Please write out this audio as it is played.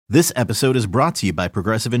This episode is brought to you by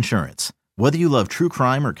Progressive Insurance. Whether you love true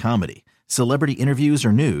crime or comedy, celebrity interviews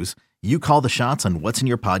or news, you call the shots on what's in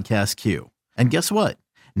your podcast queue. And guess what?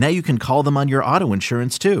 Now you can call them on your auto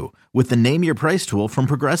insurance too with the Name Your Price tool from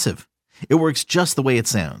Progressive. It works just the way it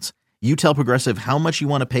sounds. You tell Progressive how much you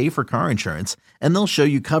want to pay for car insurance, and they'll show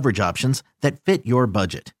you coverage options that fit your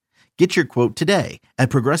budget. Get your quote today at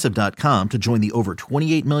Progressive.com to join the over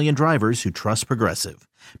 28 million drivers who trust Progressive.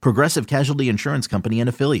 Progressive Casualty Insurance Company and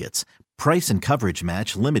Affiliates. Price and coverage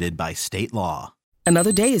match limited by state law.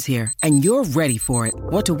 Another day is here, and you're ready for it.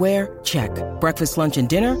 What to wear? Check. Breakfast, lunch, and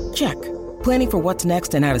dinner? Check. Planning for what's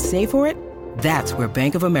next and how to save for it? That's where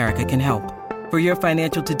Bank of America can help. For your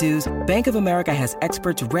financial to-dos, Bank of America has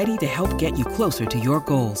experts ready to help get you closer to your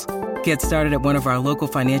goals. Get started at one of our local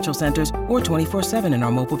financial centers or 24/7 in our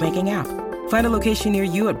mobile banking app. Find a location near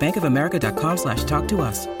you at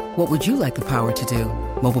bankofamerica.com/talktous. What would you like the power to do?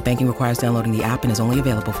 Mobile banking requires downloading the app and is only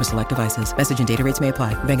available for select devices. Message and data rates may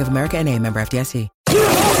apply. Bank of America N.A., member FDIC.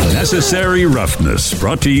 Necessary Roughness,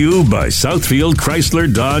 brought to you by Southfield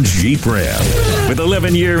Chrysler Dodge Jeep Ram. With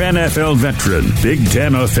 11-year NFL veteran, Big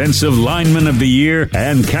Ten Offensive Lineman of the Year,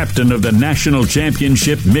 and captain of the national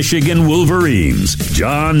championship Michigan Wolverines,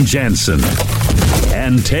 John Jansen.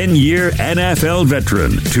 And 10-year NFL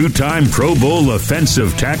veteran, two-time Pro Bowl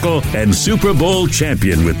offensive tackle, and Super Bowl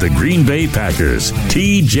champion with the Green Bay Packers,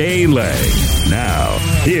 T.J. Lang. Now,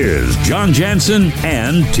 here's John Jansen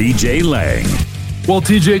and T.J. Lang. Well,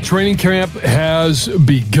 TJ, training camp has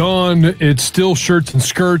begun. It's still shirts and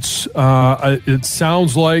skirts. It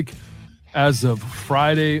sounds like as of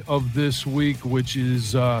Friday of this week, which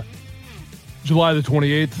is July the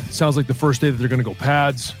 28th, sounds like the first day that they're going to go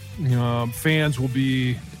pads. Fans will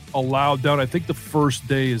be allowed down. I think the first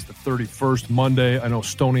day is the 31st, Monday. I know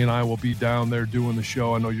Stoney and I will be down there doing the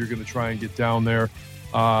show. I know you're going to try and get down there.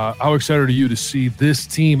 How excited are you to see this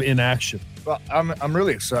team in action? Well, I'm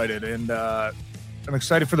really excited, and I'm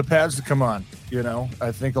excited for the pads to come on.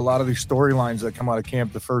 I think a lot of these storylines that come out of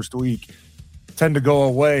camp the first week tend to go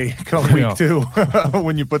away come week two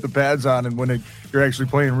when you put the pads on and when you're actually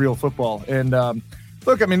playing real football. And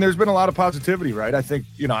look, I mean, there's been a lot of positivity, right? I think,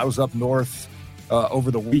 I was up north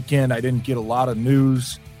over the weekend. I didn't get a lot of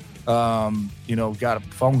news. Got a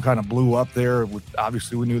phone kind of blew up there.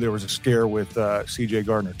 Obviously, we knew there was a scare with C.J.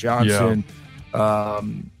 Gardner-Johnson. Yeah.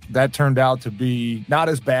 That turned out to be not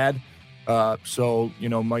as bad. So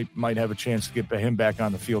might have a chance to get him back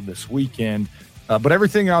on the field this weekend. But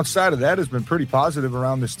everything outside of that has been pretty positive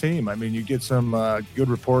around this team. I mean, you get some good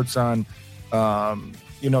reports on,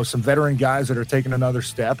 some veteran guys that are taking another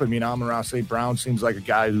step. I mean, Amon-Ra St. Brown seems like a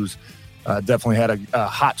guy who's definitely had a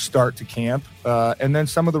hot start to camp. And then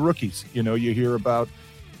some of the rookies, you hear about,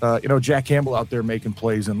 Jack Campbell out there making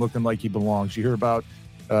plays and looking like he belongs. You hear about,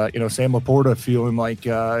 Sam Laporta feeling like,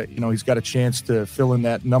 he's got a chance to fill in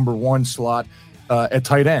that number one slot at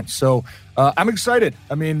tight end. So I'm excited.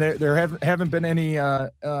 I mean, there haven't been any,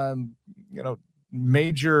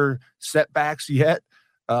 major setbacks yet.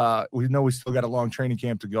 We know we still got a long training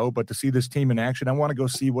camp to go, but to see this team in action, I want to go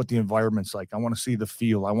see what the environment's like. I want to see the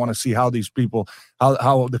feel. I want to see how these people,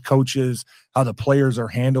 how the coaches, how the players are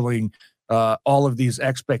handling all of these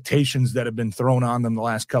expectations that have been thrown on them the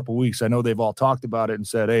last couple of weeks. I know they've all talked about it and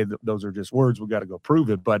said, hey, those are just words. We got to go prove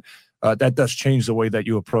it. But that does change the way that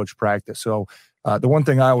you approach practice. So the one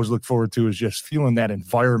thing I always look forward to is just feeling that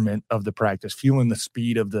environment of the practice, feeling the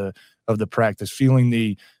speed of the practice, feeling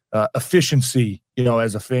the efficiency,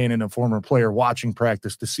 as a fan and a former player watching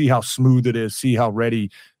practice, to see how smooth it is, see how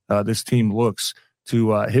ready this team looks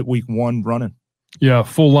to hit week one running. Yeah,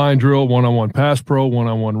 full line drill, one-on-one pass pro,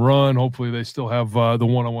 one-on-one run. Hopefully they still have the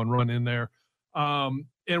one-on-one run in there. And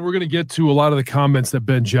we're going to get to a lot of the comments that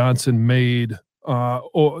Ben Johnson made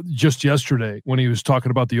just yesterday when he was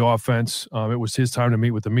talking about the offense. It was his time to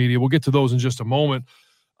meet with the media. We'll get to those in just a moment.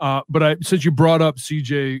 But since you brought up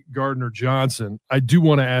C.J. Gardner-Johnson, I do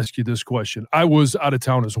want to ask you this question. I was out of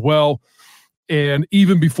town as well. And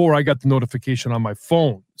even before I got the notification on my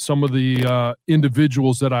phone, some of the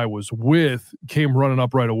individuals that I was with came running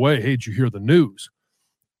up right away. Hey, did you hear the news?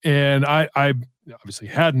 And I obviously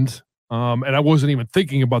hadn't. And I wasn't even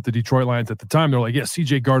thinking about the Detroit Lions at the time. They're like, yeah,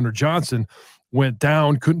 C.J. Gardner-Johnson went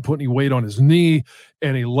down, couldn't put any weight on his knee,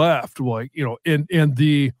 and he left. And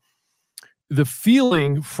the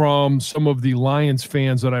feeling from some of the Lions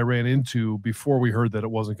fans that I ran into before we heard that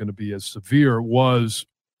it wasn't going to be as severe was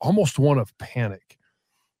almost one of panic.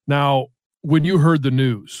 Now, when you heard the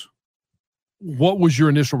news, what was your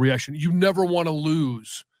initial reaction? You never want to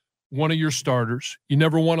lose one of your starters. You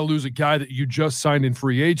never want to lose a guy that you just signed in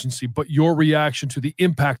free agency, but your reaction to the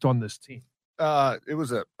impact on this team. it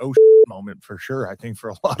was a moment for sure, I think, for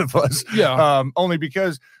a lot of us. Yeah. Only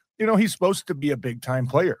because, he's supposed to be a big time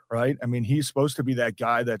player, right? I mean, he's supposed to be that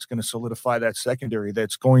guy that's going to solidify that secondary,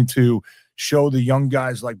 that's going to show the young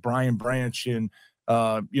guys like Brian Branch and,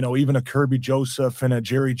 even a Kirby Joseph and a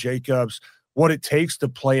Jerry Jacobs, what it takes to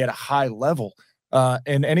play at a high level.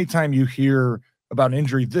 And anytime you hear about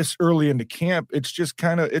injury this early into camp, it's just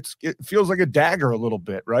it feels like a dagger a little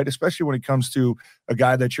bit, right? Especially when it comes to a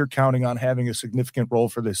guy that you're counting on having a significant role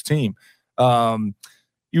for this team.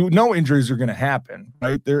 Injuries are going to happen,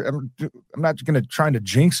 right? I'm not going to try to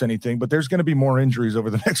jinx anything, but there's going to be more injuries over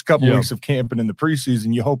the next couple weeks of camp and in the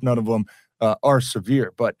preseason. You hope none of them are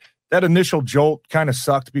severe, but that initial jolt kind of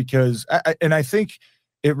sucked because, I think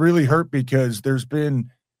it really hurt because there's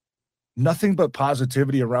been nothing but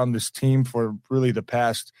positivity around this team for really the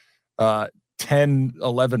past 10,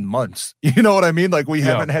 11 months. You know what I mean? Like we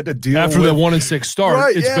haven't had to deal after the 1-6 start.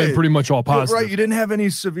 Right, it's been pretty much all positive. Right. You didn't have any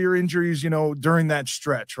severe injuries, during that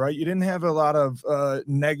stretch, right? You didn't have a lot of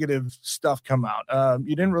negative stuff come out.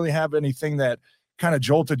 You didn't really have anything that kind of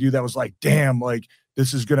jolted you that was like, damn, like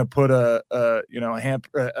this is going to put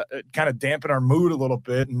kind of dampen our mood a little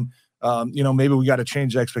bit. And, maybe we got to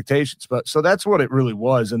change expectations. But so that's what it really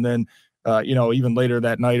was. And then, even later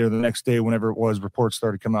that night or the next day, whenever it was, reports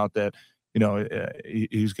started to come out that,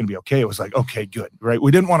 he's going to be okay. It was like, okay, good. Right.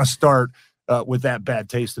 We didn't want to start with that bad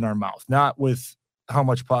taste in our mouth, not with how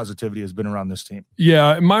much positivity has been around this team.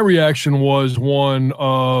 Yeah. My reaction was one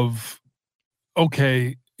of,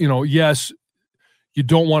 okay, yes, you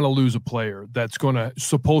don't want to lose a player that's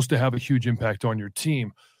supposed to have a huge impact on your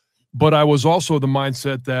team. But I was also the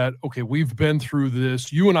mindset that, okay, we've been through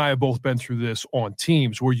this. You and I have both been through this on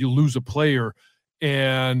teams where you lose a player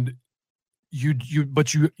and you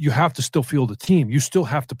have to still field a team. You still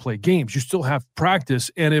have to play games. You still have practice.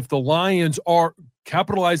 And if the Lions are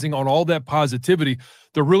capitalizing on all that positivity,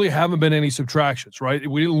 there really haven't been any subtractions, right?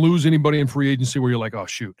 We didn't lose anybody in free agency where you're like, oh,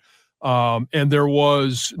 shoot. And there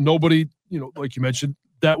was nobody, like you mentioned,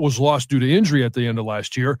 that was lost due to injury at the end of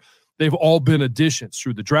last year. They've all been additions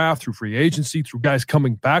through the draft, through free agency, through guys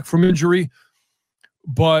coming back from injury.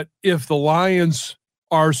 But if the Lions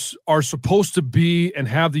are supposed to be and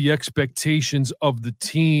have the expectations of the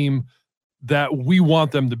team that we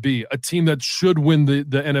want them to be, a team that should win the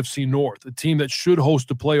NFC North, a team that should host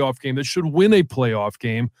a playoff game, that should win a playoff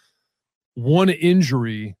game, one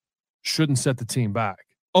injury shouldn't set the team back.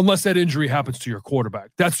 Unless that injury happens to your quarterback.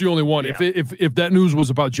 That's the only one. Yeah. If that news was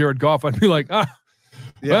about Jared Goff, I'd be like,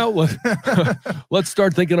 well, let's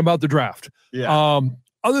start thinking about the draft. Yeah.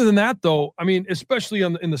 Other than that, though, I mean, especially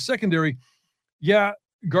in the secondary,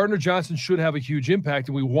 Gardner Johnson should have a huge impact,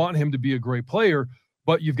 and we want him to be a great player.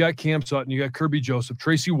 But you've got Cam Sutton, you got Kirby Joseph,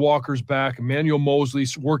 Tracy Walker's back, Emmanuel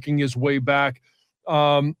Mosley's working his way back,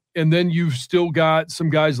 and then you've still got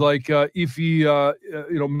some guys like Ife,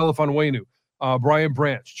 Melifonwu, Brian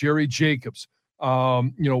Branch, Jerry Jacobs.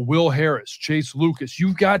 Will Harris, Chase Lucas.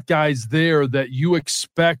 You've got guys there that you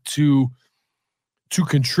expect to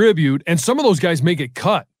contribute, and some of those guys may get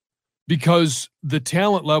cut because the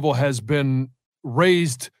talent level has been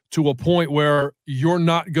raised to a point where you're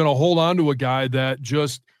not going to hold on to a guy that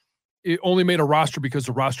it only made a roster because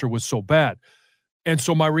the roster was so bad. And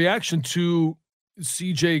so my reaction to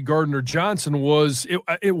CJ Gardner-Johnson was,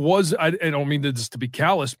 I don't mean this to be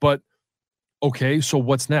callous, but okay, so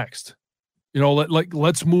what's next?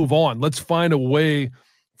 Let's move on. Let's find a way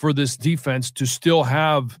for this defense to still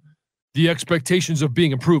have the expectations of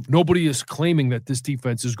being improved. Nobody is claiming that this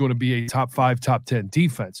defense is going to be a top 5, top 10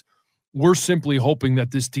 defense. We're simply hoping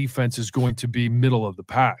that this defense is going to be middle of the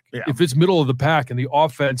pack. Yeah. If it's middle of the pack and the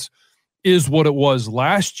offense is what it was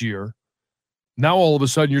last year, now all of a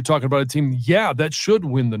sudden you're talking about a team, that should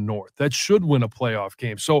win the North. That should win a playoff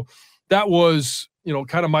game. So that was,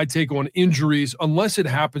 kind of my take on injuries. Unless it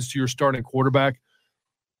happens to your starting quarterback,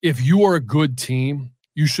 if you are a good team,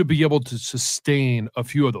 you should be able to sustain a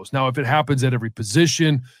few of those. Now, if it happens at every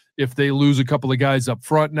position, if they lose a couple of guys up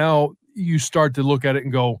front, now you start to look at it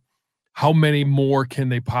and go, how many more can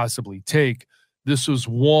they possibly take? This was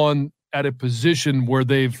one at a position where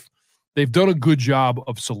they've done a good job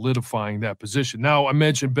of solidifying that position. Now, I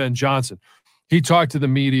mentioned Ben Johnson. He talked to the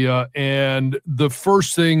media, and the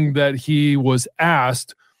first thing that he was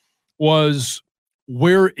asked was,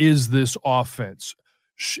 where is this offense?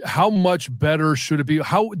 How much better should it be?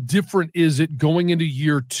 How different is it going into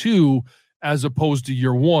year 2 as opposed to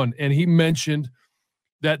year 1? And he mentioned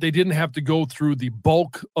that they didn't have to go through the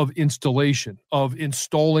bulk of installation, of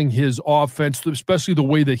installing his offense, especially the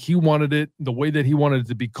way that he wanted it, the way that he wanted it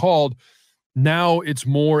to be called. Now it's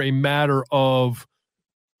more a matter of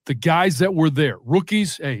the guys that were there,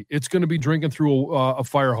 rookies, hey, it's going to be drinking through a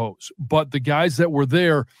fire hose. But the guys that were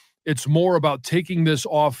there, it's more about taking this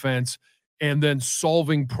offense and then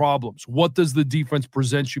solving problems. What does the defense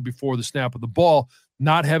present you before the snap of the ball?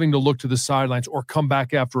 Not having to look to the sidelines or come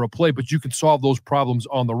back after a play, but you can solve those problems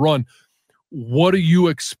on the run. What do you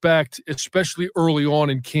expect, especially early on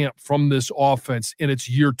in camp, from this offense in its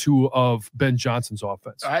year 2 of Ben Johnson's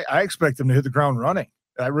offense? I expect them to hit the ground running.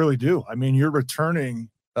 I really do. I mean, you're returning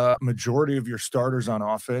majority of your starters on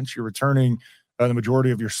offense. You're returning the majority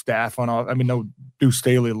of your staff on offense. I mean, no Deuce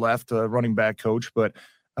Staley left, running back coach, but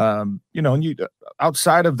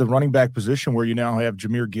outside of the running back position where you now have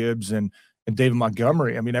Jahmyr Gibbs and David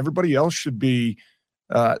Montgomery, I mean, everybody else should be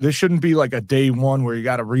this shouldn't be like a day one where you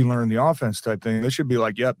got to relearn the offense type thing. This should be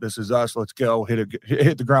like, yep, this is us. Let's go hit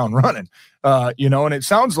the ground running. And it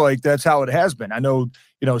sounds like that's how it has been. I know,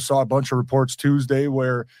 saw a bunch of reports Tuesday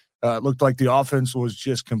where it looked like the offense was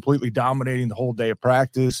just completely dominating the whole day of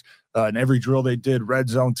practice. And every drill they did, red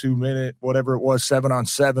zone, 2-minute, whatever it was,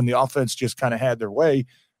 7-on-7, the offense just kind of had their way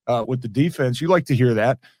with the defense. You like to hear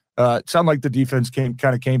that. It sounded like the defense came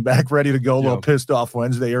back ready to go, a little pissed off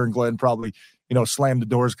Wednesday. Aaron Glenn probably, slammed the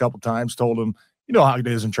doors a couple times, told him, how it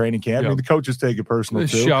is in training camp. I mean, the coaches take it personal,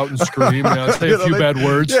 too. Shout and scream, say a few bad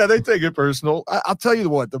words. Yeah, they take it personal. I'll tell you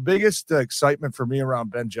what, the biggest excitement for me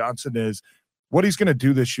around Ben Johnson is what he's going to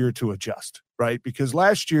do this year to adjust, right? Because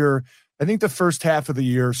last year, I think the first half of the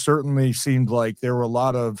year certainly seemed like there were a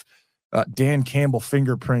lot of Dan Campbell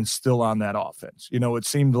fingerprints still on that offense. It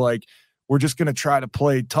seemed like we're just going to try to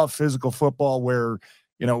play tough physical football where,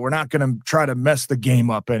 we're not going to try to mess the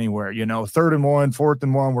game up anywhere. 3rd and 1, 4th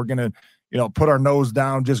and 1, we're going to, put our nose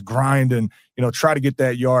down, just grind and, try to get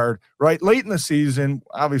that yard, right? Late in the season,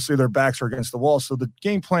 obviously their backs are against the wall. So the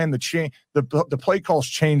game plan, the play calls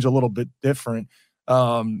change a little bit different.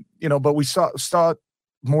 But we saw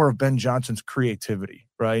more of Ben Johnson's creativity,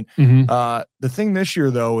 right? Mm-hmm. The thing this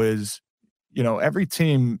year, though, is, every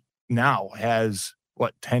team now has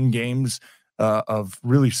 10 games of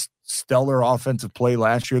really stellar offensive play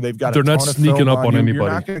last year. They've got they're not sneaking up on anybody. You're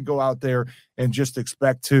not going to go out there and just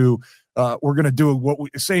expect to we're going to do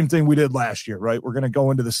same thing we did last year, right? We're going to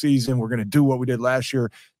go into the season, we're going to do what we did last year.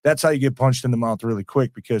 That's how you get punched in the mouth really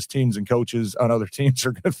quick, because teams and coaches on other teams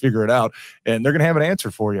are going to figure it out and they're going to have an answer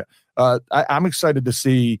for you. I'm excited to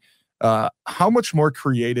see how much more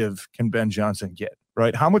creative can Ben Johnson get,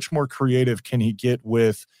 right? How much more creative can he get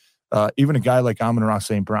with even a guy like Amon-Ra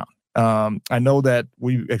St. Brown? I know that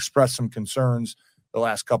we expressed some concerns the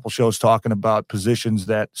last couple shows talking about positions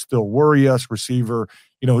that still worry us. Receiver,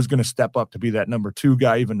 who's going to step up to be that number 2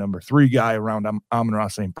 guy, even number 3 guy around Amon-Ra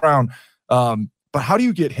St. Brown. But how do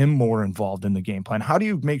you get him more involved in the game plan? How do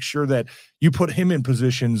you make sure that you put him in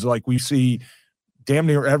positions like we see damn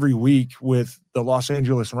near every week with the Los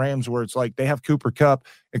Angeles Rams, where it's like they have Cooper Kupp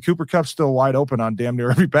and Cooper Kupp's still wide open on damn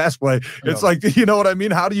near every pass play. It's like, you know what I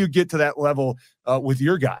mean? How do you get to that level with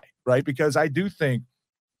your guy, right? Because I do think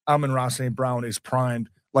Amon-Ra St. Brown is primed,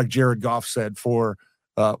 like Jared Goff said, for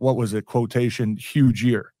quotation, huge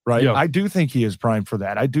year, right? Yeah. I do think he is primed for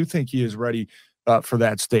that. I do think he is ready for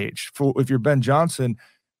that stage. If you're Ben Johnson,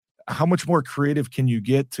 how much more creative can you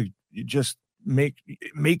get to just make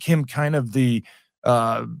him kind of the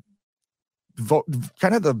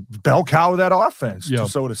bell cow of that offense,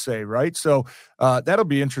 so to say, right? So that'll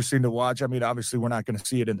be interesting to watch. I mean, obviously, we're not going to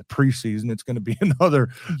see it in the preseason. It's going to be another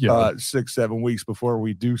 6-7 weeks before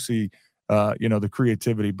we do see the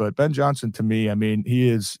creativity. But Ben Johnson, to me, I mean,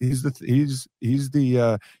 he's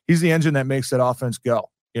the engine that makes that offense go.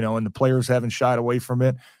 And the players haven't shied away from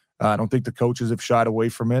it. I don't think the coaches have shied away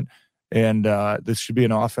from it. And this should be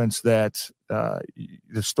an offense that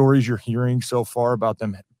the stories you're hearing so far about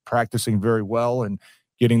them practicing very well and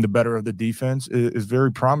getting the better of the defense is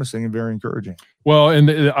very promising and very encouraging. Well, and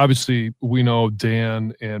obviously we know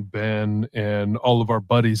Dan and Ben and all of our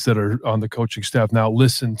buddies that are on the coaching staff now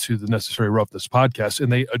listen to the Necessary Roughness podcast,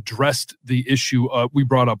 and they addressed the issue we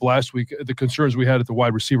brought up last week, the concerns we had at the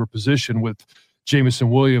wide receiver position with Jameson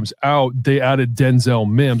Williams out. They added Denzel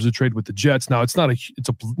Mims, a trade with the Jets. Now it's not a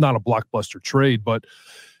blockbuster trade, but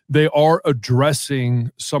they are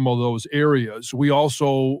addressing some of those areas. We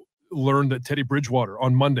also learned that Teddy Bridgewater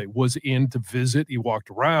on Monday was in to visit. He walked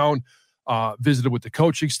around, visited with the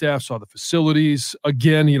coaching staff, saw the facilities.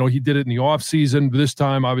 Again, he did it in the offseason, this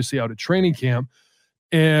time obviously out at training camp.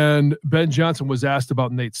 And Ben Johnson was asked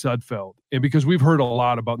about Nate Sudfeld. And because we've heard a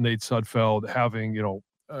lot about Nate Sudfeld having,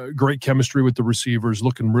 great chemistry with the receivers,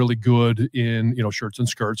 looking really good in, shirts and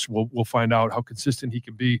skirts. We'll find out how consistent he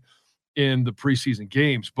can be in the preseason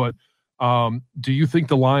games. But do you think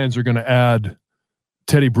the Lions are going to add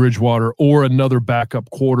Teddy Bridgewater or another backup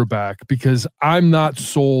quarterback, because I'm not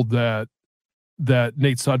sold that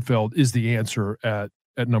Nate Sudfeld is the answer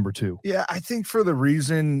at number 2. Yeah, I think for the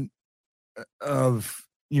reason of,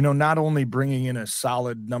 not only bringing in a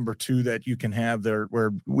solid number 2 that you can have there,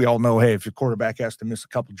 where we all know, hey, if your quarterback has to miss a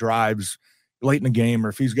couple drives late in the game, or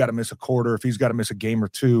if he's got to miss a quarter, if he's got to miss a game or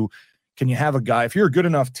two, can you have a guy, if you're a good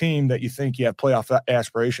enough team that you think you have playoff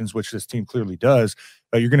aspirations, which this team clearly does,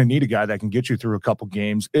 you're going to need a guy that can get you through a couple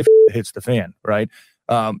games if it hits the fan, right?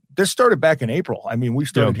 This started back in April. I mean, we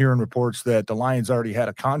started hearing reports that the Lions already had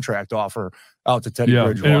a contract offer out to Teddy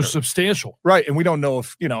Bridgewater. And it was substantial. Right, and we don't know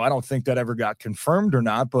if, I don't think that ever got confirmed or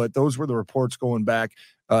not, but those were the reports going back,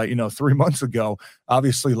 3 months ago.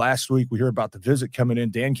 Obviously, last week we heard about the visit coming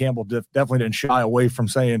in. Dan Campbell definitely didn't shy away from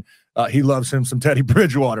saying he loves him some Teddy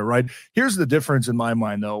Bridgewater, right? Here's the difference in my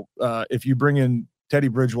mind, though. If you bring in Teddy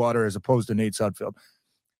Bridgewater as opposed to Nate Sudfeld,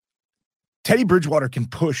 Teddy Bridgewater can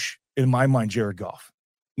push, in my mind, Jared Goff.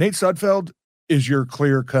 Nate Sudfeld is your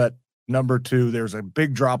clear-cut number 2. There's a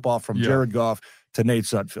big drop-off from Jared Goff to Nate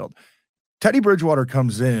Sudfeld. Teddy Bridgewater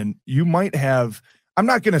comes in, you might have, I'm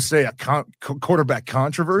not going to say a quarterback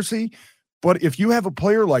controversy, but if you have a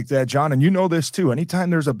player like that, John, and you know this too, anytime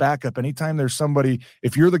there's a backup, anytime there's somebody,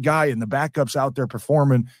 if you're the guy and the backup's out there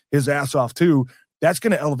performing his ass off too, that's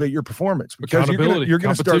going to elevate your performance, because you're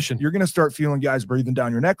going to start feeling guys breathing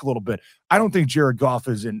down your neck a little bit. I don't think Jared Goff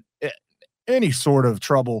is in any sort of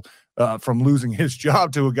trouble from losing his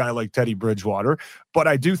job to a guy like Teddy Bridgewater, but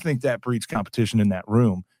I do think that breeds competition in that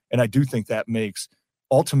room, and I do think that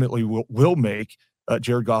ultimately will make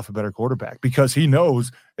Jared Goff a better quarterback, because he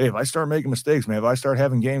knows, hey, if I start making mistakes, man, if I start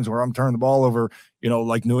having games where I'm turning the ball over,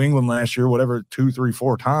 like New England last year, whatever, 2, 3,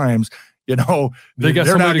 4 times, they're not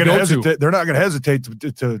going to hesitate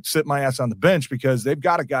to sit my ass on the bench, because they've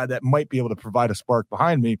got a guy that might be able to provide a spark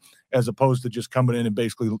behind me, as opposed to just coming in and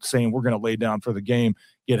basically saying, we're going to lay down for the game,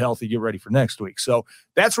 get healthy, get ready for next week. So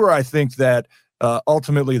that's where I think that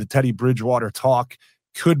ultimately the Teddy Bridgewater talk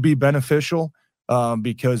could be beneficial,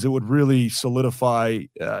 because it would really solidify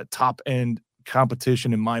top-end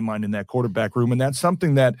competition in my mind in that quarterback room. And that's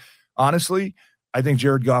something that, honestly, I think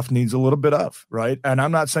Jared Goff needs a little bit of, right? And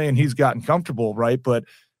I'm not saying he's gotten comfortable, right? But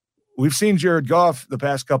we've seen Jared Goff the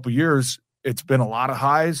past couple of years. It's been a lot of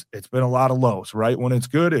highs. It's been a lot of lows, right? When it's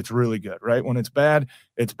good, it's really good, right? When it's bad,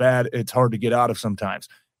 it's bad. It's hard to get out of sometimes.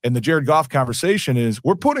 And the Jared Goff conversation is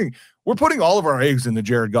we're putting all of our eggs in the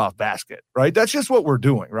Jared Goff basket, right? That's just what we're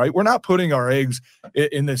doing, right? We're not putting our eggs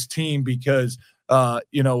in this team because, of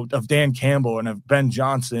Dan Campbell and of Ben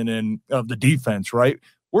Johnson and of the defense, right?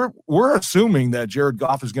 We're assuming that Jared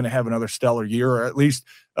Goff is going to have another stellar year, or at least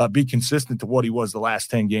be consistent to what he was the last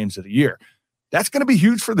 10 games of the year. That's going to be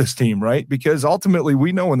huge for this team, right? Because ultimately,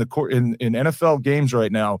 we know in NFL games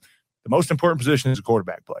right now, the most important position is a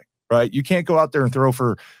quarterback play, right? You can't go out there and throw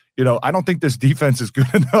for, I don't think this defense is good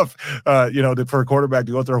enough, for a quarterback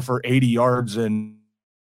to go throw for 80 yards and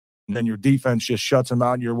then your defense just shuts them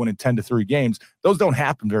out and you're winning 10-3 games. Those don't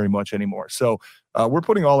happen very much anymore. So we're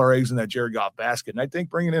putting all our eggs in that Jared Goff basket. And I think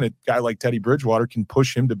bringing in a guy like Teddy Bridgewater can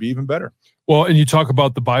push him to be even better. Well, and you talk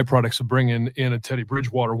about the byproducts of bringing in a Teddy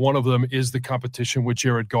Bridgewater. One of them is the competition with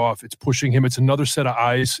Jared Goff. It's pushing him. It's another set of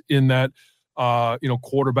eyes in that,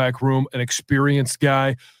 quarterback room, an experienced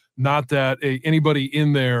guy. Not that anybody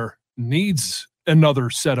in there needs another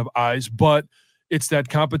set of eyes, but it's that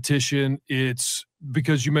competition. It's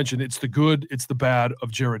because you mentioned it's the good, it's the bad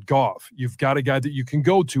of Jared Goff. You've got a guy that you can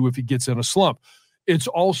go to if he gets in a slump. It's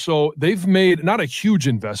also, they've made not a huge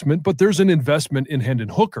investment, but there's an investment in Hendon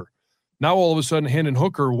Hooker. Now, all of a sudden, Hendon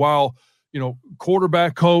Hooker, while,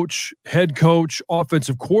 quarterback coach, head coach,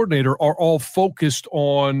 offensive coordinator are all focused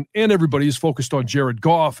on, and everybody is focused on Jared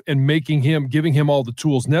Goff and giving him all the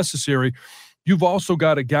tools necessary. You've also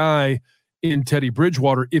got a guy in Teddy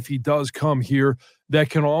Bridgewater, if he does come here, that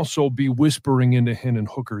can also be whispering into Hendon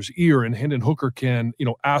Hooker's ear, and Hendon Hooker can,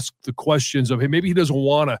 ask the questions of, hey, maybe he doesn't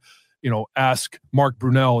want to, ask Mark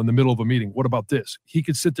Brunell in the middle of a meeting, what about this? He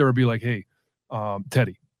could sit there and be like, hey,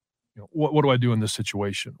 Teddy, what do I do in this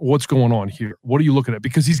situation? What's going on here? What are you looking at?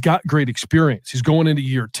 Because he's got great experience. He's going into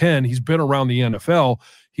year 10. He's been around the NFL.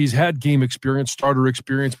 He's had game experience, starter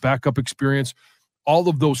experience, backup experience. All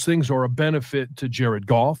of those things are a benefit to Jared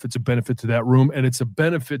Goff. It's a benefit to that room, and it's a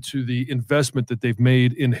benefit to the investment that they've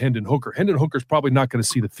made in Hendon Hooker. Hendon Hooker's probably not going to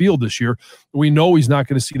see the field this year. We know he's not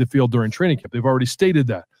going to see the field during training camp. They've already stated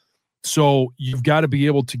that. So you've got to be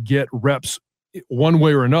able to get reps one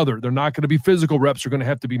way or another. They're not going to be physical reps. They're going to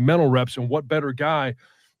have to be mental reps, and what better guy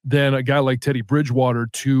than a guy like Teddy Bridgewater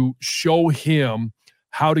to show him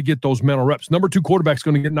how to get those mental reps. Number 2 quarterback's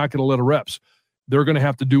not going to let a reps. they're going to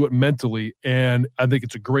have to do it mentally. And I think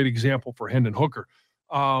it's a great example for Hendon Hooker.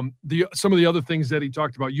 Some of the other things that he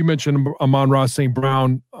talked about, you mentioned Amon-Ra St.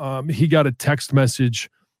 Brown. He got a text message,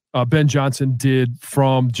 Ben Johnson did,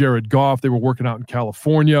 from Jared Goff. They were working out in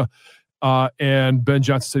California. And Ben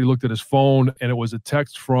Johnson said he looked at his phone, and it was a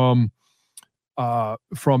text from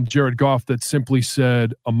Jared Goff that simply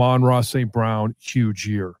said, Amon-Ra St. Brown, huge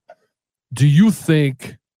year. Do you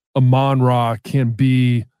think Amon-Ra can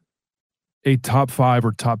be a top 5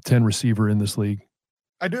 or top 10 receiver in this league?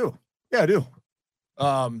 I do. Yeah, I do.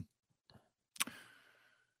 I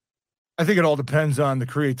think it all depends on the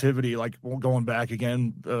creativity, like going back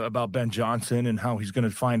again about Ben Johnson and how he's going to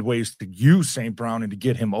find ways to use St. Brown and to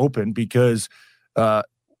get him open, because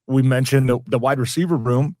we mentioned the wide receiver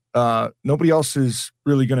room. Nobody else is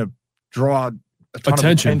really going to draw a ton of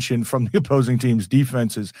attention from the opposing team's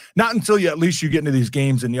defenses. Not until at least you get into these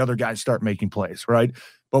games and the other guys start making plays, right?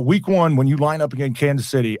 But week 1, when you line up against Kansas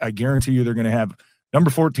City, I guarantee you they're going to have number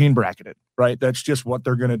 14 bracketed, right? That's just what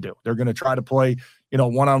they're going to do. They're going to try to play,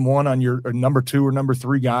 one-on-one on your number 2 or number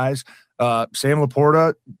 3 guys. Sam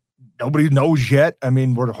Laporta, nobody knows yet. I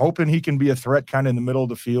mean, we're hoping he can be a threat kind of in the middle of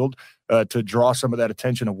the field to draw some of that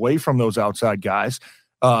attention away from those outside guys.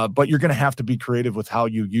 But you're going to have to be creative with how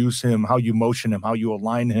you use him, how you motion him, how you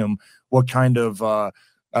align him, what kind of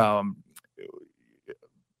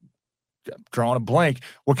drawing a blank,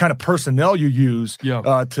 what kind of personnel you use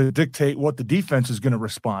to dictate what the defense is going to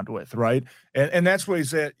respond with, right? And that's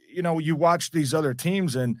ways that, you watch these other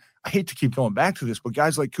teams, and I hate to keep going back to this, but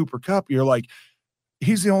guys like Cooper Kupp, you're like,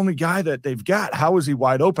 he's the only guy that they've got. How is he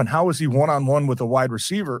wide open? How is he one-on-one with a wide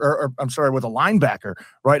receiver, or with a linebacker,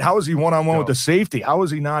 right? How is he one-on-one with the safety? How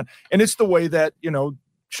is he not? And it's the way that,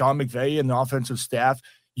 Sean McVay and the offensive staff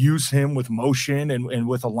use him with motion and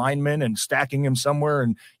with alignment and stacking him somewhere.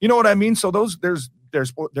 And you know what I mean? So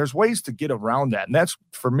there's ways to get around that. And that's,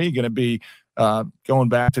 for me, going to be going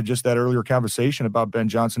back to just that earlier conversation about Ben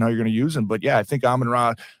Johnson, how you're going to use him. But yeah, I think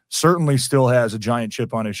Amon-Ra certainly still has a giant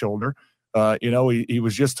chip on his shoulder. He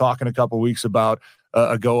was just talking a couple weeks ago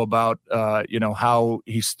about how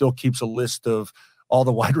he still keeps a list of all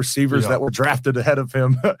the wide receivers that were drafted ahead of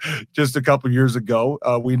him just a couple years ago.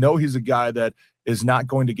 We know he's a guy that is not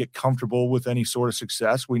going to get comfortable with any sort of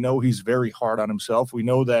success. We know he's very hard on himself. We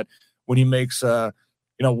know that when he makes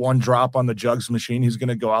one drop on the jugs machine, he's going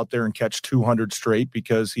to go out there and catch 200 straight,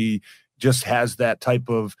 because he just has that type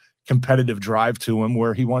of competitive drive to him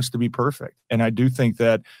where he wants to be perfect. And I do think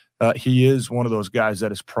that he is one of those guys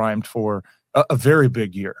that is primed for a very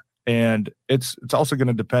big year. And it's also going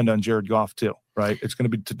to depend on Jared Goff too, right? It's going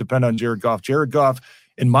to depend on Jared Goff. Jared Goff,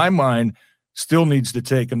 in my mind, still needs to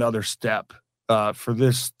take another step for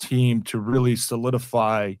this team to really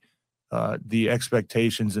solidify the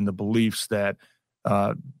expectations and the beliefs that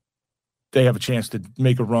they have a chance to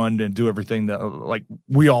make a run and do everything that like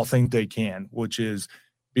we all think they can, which is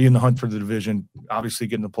be in the hunt for the division, obviously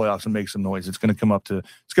get in the playoffs and make some noise. It's going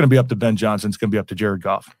to be up to Ben Johnson. It's going to be up to Jared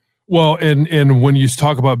Goff. Well, and when you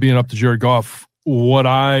talk about being up to Jared Goff, what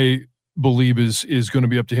I believe is going to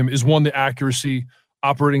be up to him is, one, the accuracy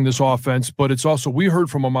operating this offense, but it's also, we heard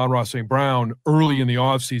from Amon-Ra St. Brown early in the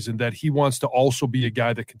offseason that he wants to also be a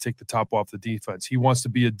guy that can take the top off the defense. He wants to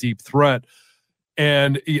be a deep threat.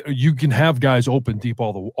 And you can have guys open deep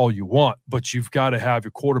all you want, but you've got to have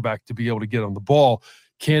your quarterback to be able to get on the ball.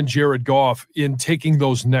 Can Jared Goff, in taking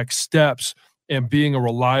those next steps and being a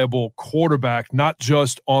reliable quarterback, not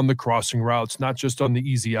just on the crossing routes, not just on the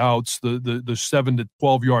easy outs, the 7 to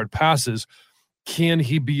 12-yard passes, can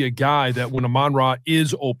he be a guy that when Amon-Ra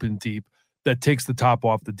is open deep, that takes the top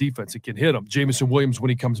off the defense? It can hit him. Jameson Williams, when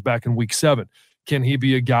he comes back in week 7, can he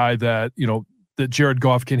be a guy that, that Jared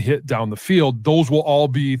Goff can hit down the field? Those will all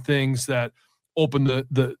be things that open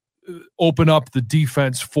up the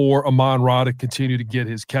defense for Amon-Ra to continue to get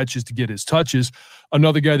his catches, to get his touches.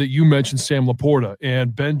 Another guy that you mentioned, Sam Laporta,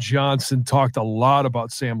 and Ben Johnson talked a lot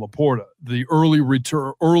about Sam Laporta. The early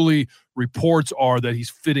reports are that he's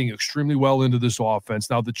fitting extremely well into this offense.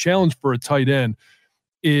 Now, the challenge for a tight end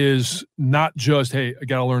is not just, hey, I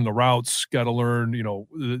got to learn the routes, got to learn,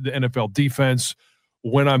 the NFL defense,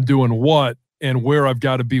 when I'm doing what, and where I've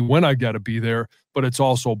got to be when I got to be there, but it's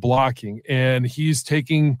also blocking. And he's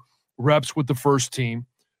taking reps with the first team.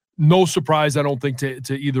 No surprise, I don't think,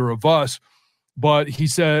 to either of us. But he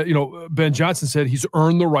said, Ben Johnson said he's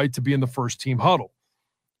earned the right to be in the first team huddle.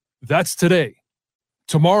 That's today.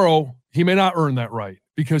 Tomorrow, he may not earn that right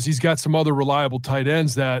because he's got some other reliable tight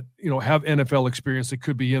ends that, have NFL experience that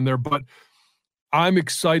could be in there. But I'm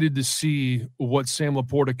excited to see what Sam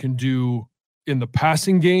Laporta can do in the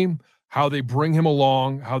passing game, how they bring him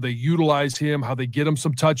along, how they utilize him, how they get him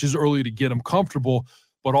some touches early to get him comfortable,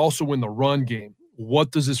 but also in the run game.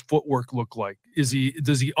 What does his footwork look like? Does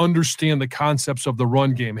he understand the concepts of the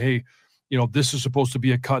run game? Hey, this is supposed to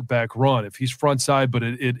be a cutback run. If he's front side, but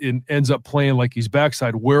it ends up playing like he's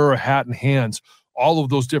backside, wear a hat and hands. All of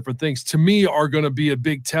those different things, to me, are going to be a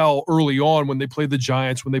big tell early on when they play the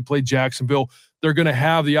Giants, when they play Jacksonville. They're going to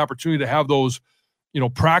have the opportunity to have those,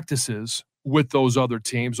 practices with those other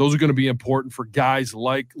teams. Those are going to be important for guys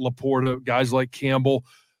like Laporta, guys like Campbell.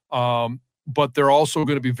 But they're also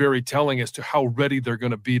going to be very telling as to how ready they're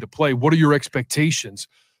going to be to play. What are your expectations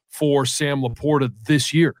for Sam Laporta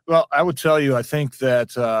this year? Well, I would tell you, I think that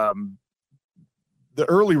the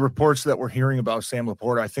early reports that we're hearing about Sam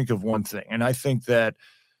Laporta, I think of one thing, and I think that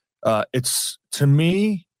to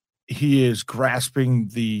me, he is grasping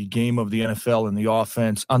the game of the NFL and the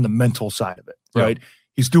offense on the mental side of it, right? Yeah.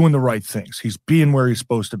 He's doing the right things. He's being where he's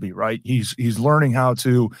supposed to be, right? He's learning how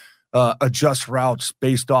to adjust routes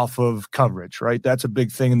based off of coverage, right? That's a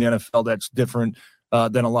big thing in the NFL that's different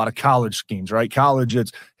than a lot of college schemes, right? College,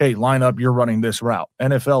 it's, hey, line up, you're running this route.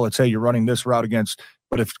 NFL, it's, hey, you're running this route against,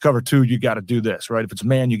 but if it's cover 2, you got to do this, right? If it's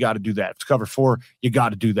man, you got to do that. If it's cover 4, you got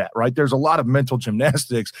to do that, right? There's a lot of mental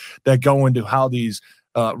gymnastics that go into how these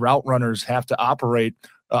route runners have to operate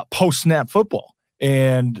post-snap football.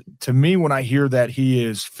 And to me, when I hear that he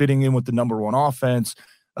is fitting in with the number one offense,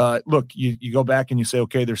 look, you go back and you say,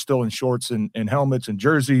 okay, they're still in shorts and helmets and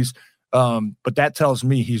jerseys, but that tells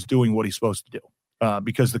me he's doing what he's supposed to do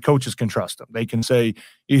because the coaches can trust him. They can say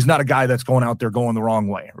he's not a guy that's going out there going the wrong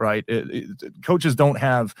way, right? Coaches don't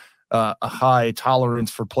have a high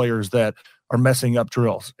tolerance for players that are messing up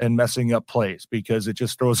drills and messing up plays because it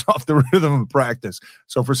just throws off the rhythm of practice.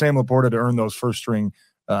 So for Sam Laporta to earn those first string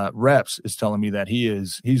reps is telling me that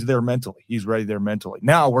he's there mentally. He's ready there mentally.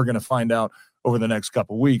 Now we're going to find out over the next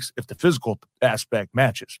couple of weeks if the physical aspect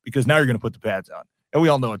matches, because now you're going to put the pads on. And we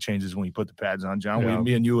all know it changes when you put the pads on, John. Yeah.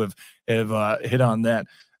 Me and you have hit on that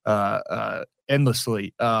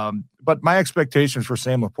endlessly. But my expectations for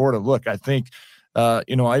Sam Laporta, look, I think, I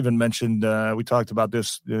even mentioned, we talked about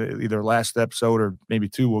this either last episode or maybe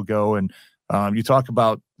 2 ago, and you talk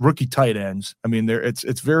about rookie tight ends. I mean,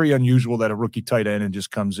 it's very unusual that a rookie tight end and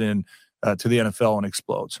just comes in to the NFL and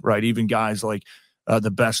explodes, right? Even guys like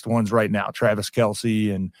the best ones right now, Travis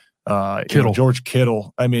Kelce and George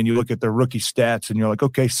Kittle. I mean, you look at their rookie stats and you're like,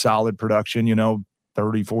 okay, solid production,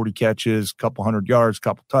 30, 40 catches, couple hundred yards,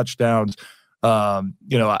 couple touchdowns. I'm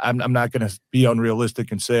not going to be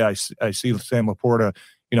unrealistic and say I see Sam Laporta,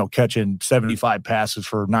 catching 75 passes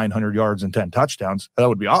for 900 yards and 10 touchdowns. That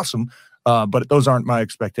would be awesome. But those aren't my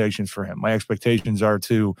expectations for him. My expectations are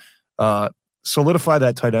to solidify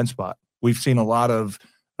that tight end spot. We've seen a lot of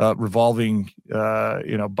revolving,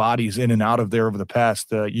 bodies in and out of there over the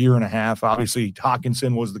past year and a half. Obviously,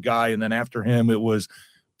 Hawkinson was the guy, and then after him, it was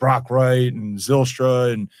Brock Wright and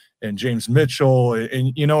Zylstra and James Mitchell.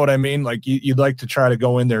 And you know what I mean? Like you'd like to try to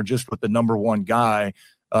go in there just with the number one guy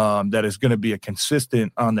that is going to be a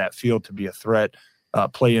consistent on that field to be a threat,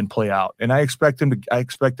 play in, play out. And I expect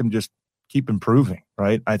him just keep improving,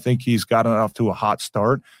 right? I think he's gotten off to a hot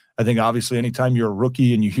start. I think obviously anytime you're a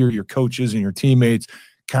rookie and you hear your coaches and your teammates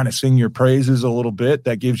kind of sing your praises a little bit,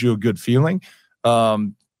 that gives you a good feeling.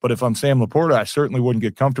 But if I'm Sam Laporta, I certainly wouldn't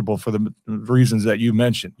get comfortable for the reasons that you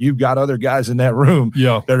mentioned. You've got other guys in that room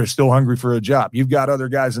that are still hungry for a job. You've got other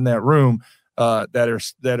guys in that room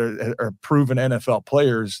that are proven NFL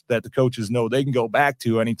players that the coaches know they can go back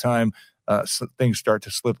to anytime things start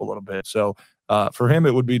to slip a little bit. So for him,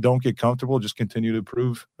 it would be don't get comfortable, just continue to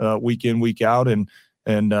improve week in, week out, and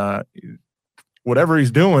whatever he's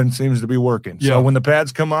doing seems to be working. Yeah. So when the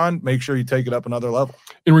pads come on, make sure you take it up another level.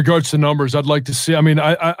 In regards to numbers, I'd like to see, I'm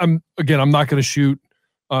not going to shoot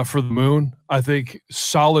for the moon. I think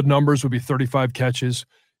solid numbers would be 35 catches.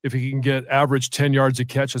 If he can get average 10 yards a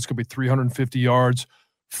catch, that's going to be 350 yards,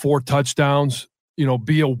 4 touchdowns,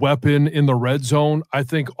 be a weapon in the red zone. I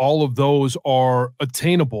think all of those are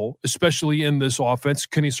attainable, especially in this offense.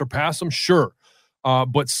 Can he surpass them? Sure.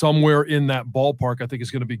 But somewhere in that ballpark, I think is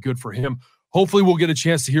going to be good for him. Hopefully we'll get a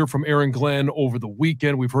chance to hear from Aaron Glenn over the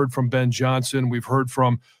weekend. We've heard from Ben Johnson. We've heard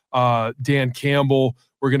from Dan Campbell.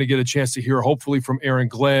 We're going to get a chance to hear, hopefully, from Aaron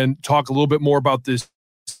Glenn, talk a little bit more about this.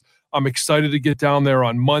 I'm excited to get down there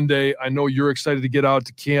on Monday. I know you're excited to get out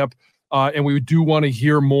to camp. And we do want to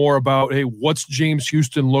hear more about, hey, what's James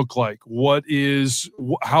Houston look like?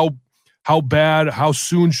 How bad, how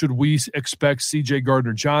soon should we expect C.J.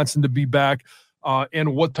 Gardner-Johnson to be back?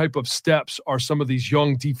 And what type of steps are some of these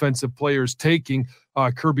young defensive players taking?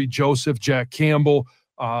 Kirby Joseph, Jack Campbell,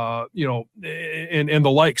 and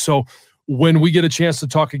the like. So when we get a chance to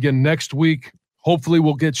talk again next week, hopefully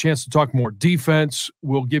we'll get a chance to talk more defense.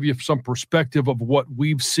 We'll give you some perspective of what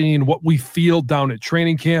we've seen, what we feel down at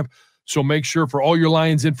training camp. So make sure for all your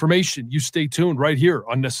Lions information, you stay tuned right here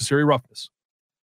on Necessary Roughness.